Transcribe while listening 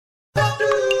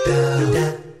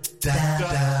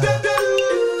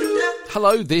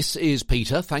Hello, this is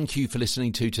Peter. Thank you for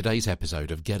listening to today's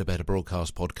episode of Get a Better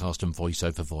Broadcast Podcast and Voice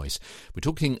Over Voice. We're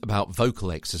talking about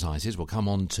vocal exercises. We'll come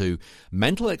on to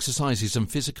mental exercises and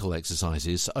physical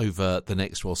exercises over the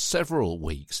next, several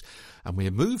weeks. And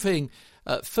we're moving,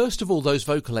 first of all, those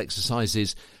vocal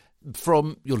exercises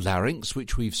from your larynx,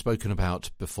 which we've spoken about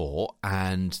before,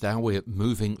 and now we're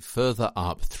moving further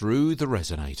up through the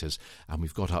resonators, and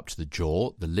we've got up to the jaw,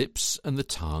 the lips and the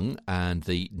tongue, and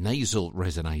the nasal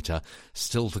resonator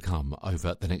still to come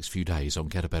over the next few days on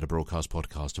Get a Better Broadcast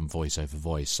Podcast and Voice Over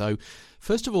Voice. So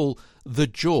first of all, the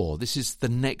jaw. This is the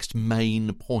next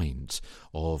main point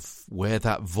of where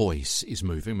that voice is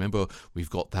moving. Remember, we've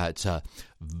got that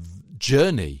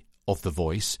journey of the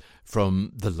voice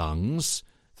from the lungs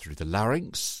through the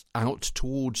larynx, out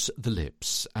towards the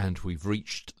lips, and we've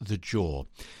reached the jaw.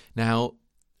 Now,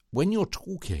 when you're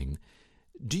talking,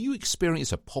 do you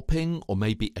experience a popping or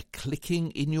maybe a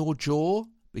clicking in your jaw?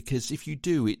 Because if you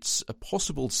do, it's a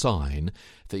possible sign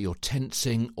that you're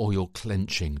tensing or you're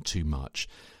clenching too much.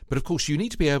 But of course, you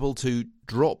need to be able to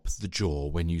drop the jaw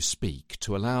when you speak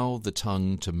to allow the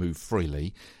tongue to move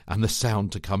freely and the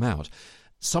sound to come out.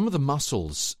 Some of the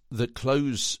muscles that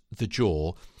close the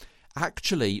jaw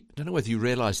actually, I don't know whether you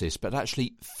realise this, but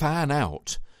actually fan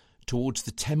out towards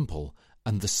the temple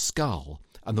and the skull.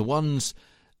 And the ones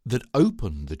that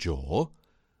open the jaw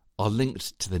are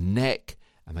linked to the neck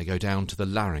and they go down to the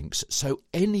larynx. So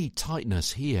any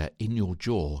tightness here in your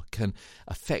jaw can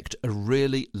affect a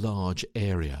really large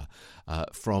area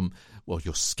from,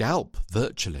 your scalp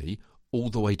virtually all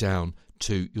the way down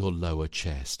to your lower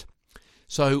chest.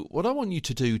 So what I want you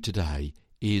to do today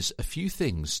is a few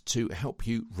things to help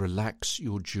you relax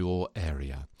your jaw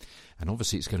area. And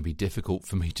obviously it's going to be difficult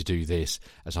for me to do this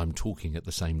as I'm talking at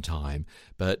the same time,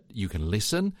 but you can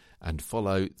listen and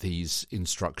follow these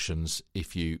instructions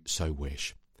if you so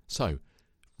wish. So,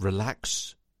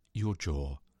 relax your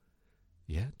jaw.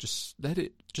 Yeah, just let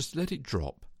it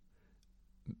drop.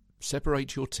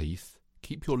 Separate your teeth.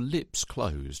 Keep your lips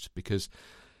closed, because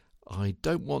I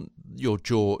don't want your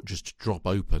jaw just to drop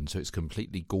open so it's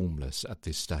completely gormless at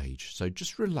this stage. So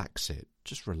just relax it.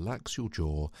 Just relax your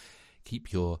jaw.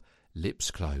 Keep your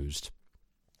lips closed.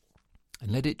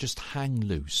 And let it just hang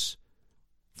loose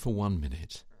for 1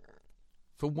 minute.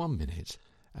 For 1 minute.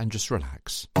 And just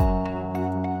relax.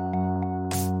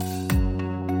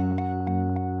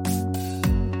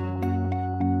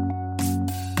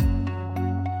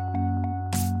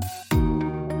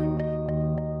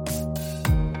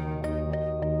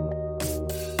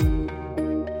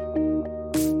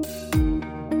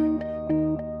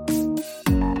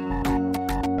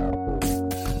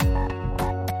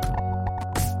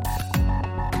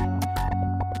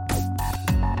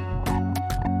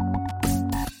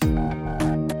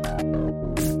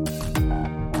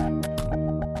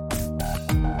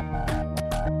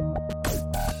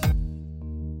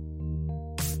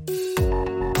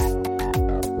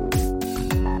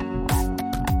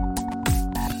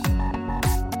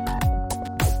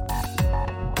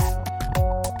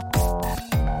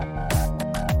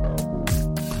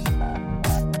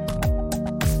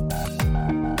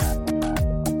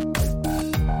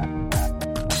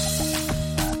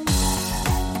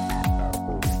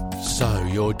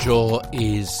 Your jaw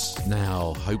is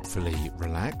now hopefully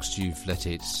relaxed. You've let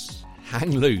it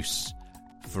hang loose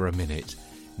for a minute.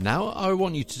 Now I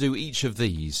want you to do each of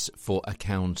these for a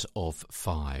count of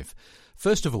 5.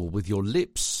 First of all, with your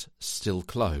lips still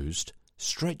closed,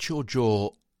 stretch your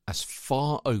jaw as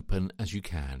far open as you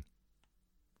can.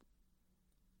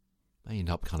 May end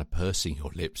up kind of pursing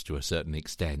your lips to a certain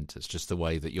extent. It's just the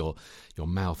way that your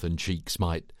mouth and cheeks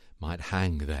might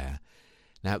hang there.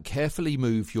 Now carefully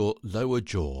move your lower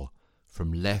jaw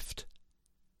from left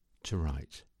to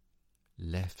right.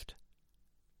 Left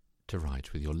to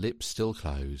right, with your lips still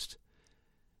closed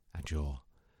and your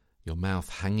mouth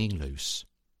hanging loose.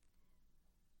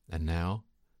 And now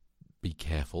be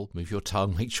careful. Move your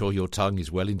tongue. Make sure your tongue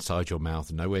is well inside your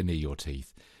mouth, nowhere near your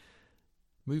teeth.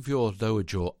 Move your lower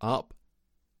jaw up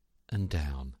and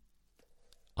down.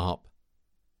 Up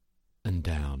and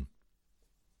down.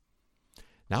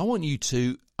 Now I want you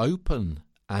to open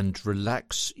and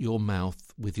relax your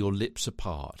mouth with your lips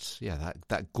apart. Yeah,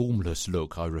 that gormless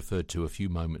look I referred to a few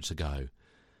moments ago.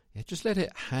 Yeah, just let it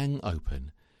hang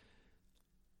open.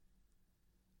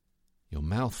 Your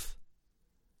mouth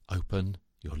open,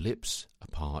 your lips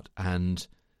apart, and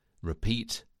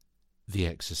repeat the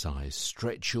exercise.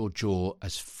 Stretch your jaw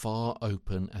as far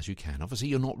open as you can. Obviously,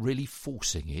 you're not really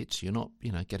forcing it. You're not,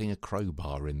 getting a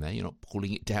crowbar in there. You're not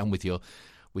pulling it down with your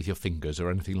fingers or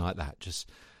anything like that. Just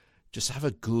have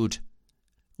a good,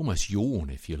 almost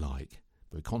yawn if you like.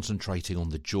 We're concentrating on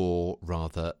the jaw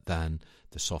rather than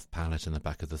the soft palate and the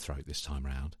back of the throat this time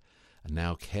round. And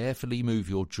now carefully move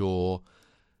your jaw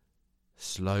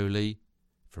slowly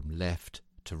from left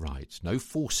to right. No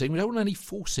forcing. We don't want any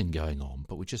forcing going on,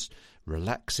 but we're just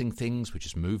relaxing things. We're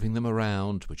just moving them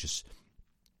around. We're just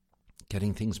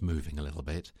getting things moving a little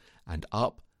bit. And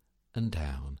up and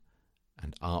down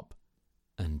and up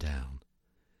and down.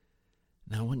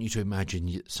 Now I want you to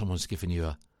imagine someone's given you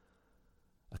a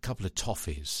couple of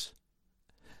toffees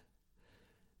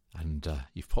and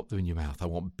you've popped them in your mouth. I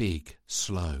want big,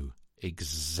 slow,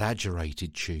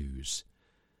 exaggerated chews.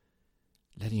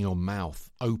 Letting your mouth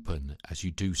open as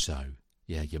you do so.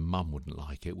 Yeah, your mum wouldn't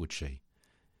like it, would she?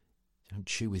 Don't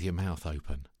chew with your mouth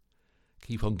open.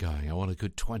 Keep on going. I want a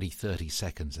good 20, 30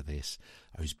 seconds of this.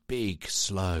 Those big,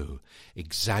 slow,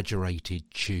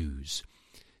 exaggerated chews.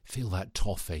 Feel that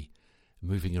toffee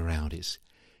moving around. It's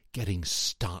getting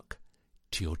stuck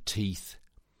to your teeth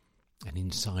and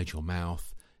inside your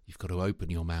mouth. You've got to open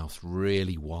your mouth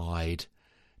really wide.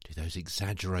 Do those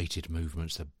exaggerated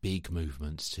movements, the big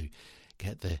movements, to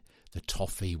get the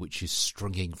toffee which is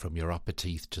stringing from your upper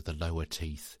teeth to the lower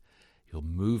teeth. You're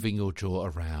moving your jaw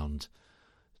around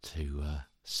to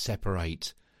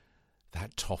separate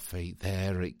that toffee.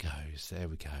 There it goes. There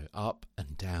we go. Up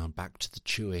and down, back to the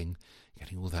chewing,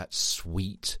 getting all that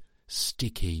sweet,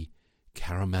 sticky,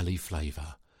 caramelly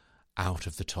flavour out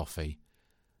of the toffee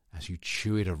as you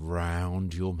chew it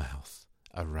around your mouth,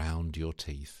 around your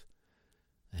teeth.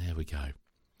 There we go.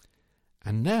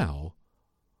 And now,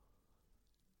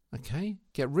 okay,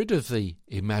 get rid of the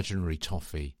imaginary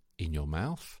toffee in your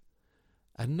mouth.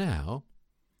 And now,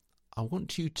 I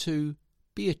want you to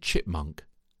be a chipmunk.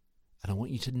 And I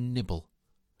want you to nibble.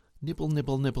 Nibble,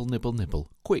 nibble, nibble, nibble,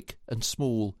 nibble. Quick and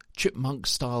small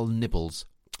chipmunk-style nibbles.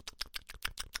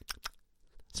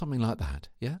 Something like that,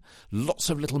 yeah? Lots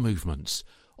of little movements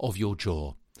of your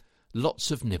jaw.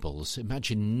 Lots of nibbles.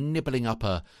 Imagine nibbling up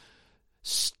a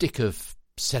stick of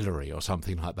celery or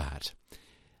something like that,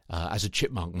 as a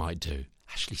chipmunk might do.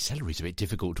 Actually, celery's a bit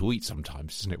difficult to eat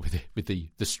sometimes, isn't it, with the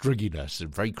stringiness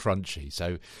and very crunchy.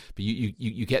 So, but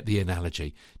you get the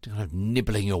analogy, to kind of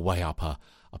nibbling your way up a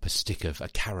stick of a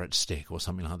carrot stick or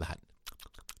something like that.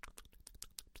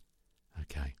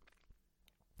 Okay.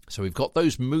 So we've got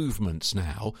those movements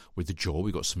now with the jaw.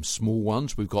 We've got some small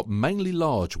ones. We've got mainly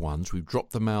large ones. We've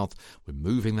dropped the mouth. We're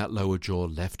moving that lower jaw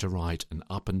left to right and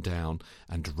up and down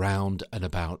and round and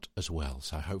about as well.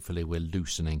 So hopefully we're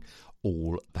loosening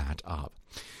all that up.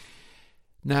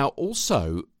 Now,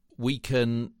 also, we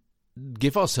can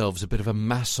give ourselves a bit of a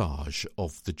massage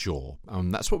of the jaw.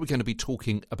 That's what we're going to be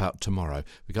talking about tomorrow.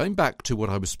 We're going back to what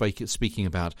I was speaking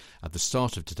about at the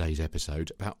start of today's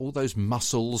episode, about all those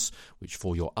muscles which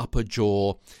for your upper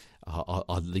jaw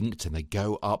are linked, and they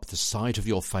go up the side of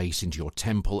your face into your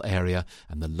temple area,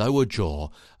 and the lower jaw,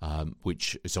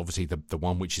 which is obviously the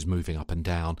one which is moving up and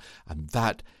down, and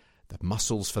that the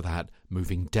muscles for that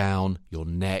moving down your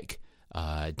neck,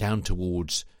 down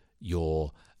towards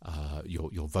your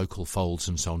vocal folds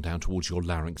and so on, down towards your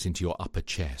larynx into your upper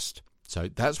chest. So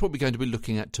that's what we're going to be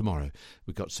looking at tomorrow.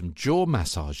 We've got some jaw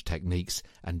massage techniques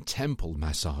and temple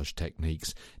massage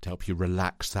techniques to help you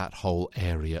relax that whole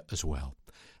area as well.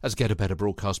 As Get a Better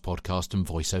Broadcast podcast and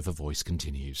Voice Over Voice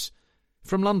continues.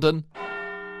 From London,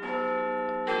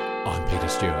 I'm Peter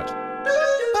Stewart.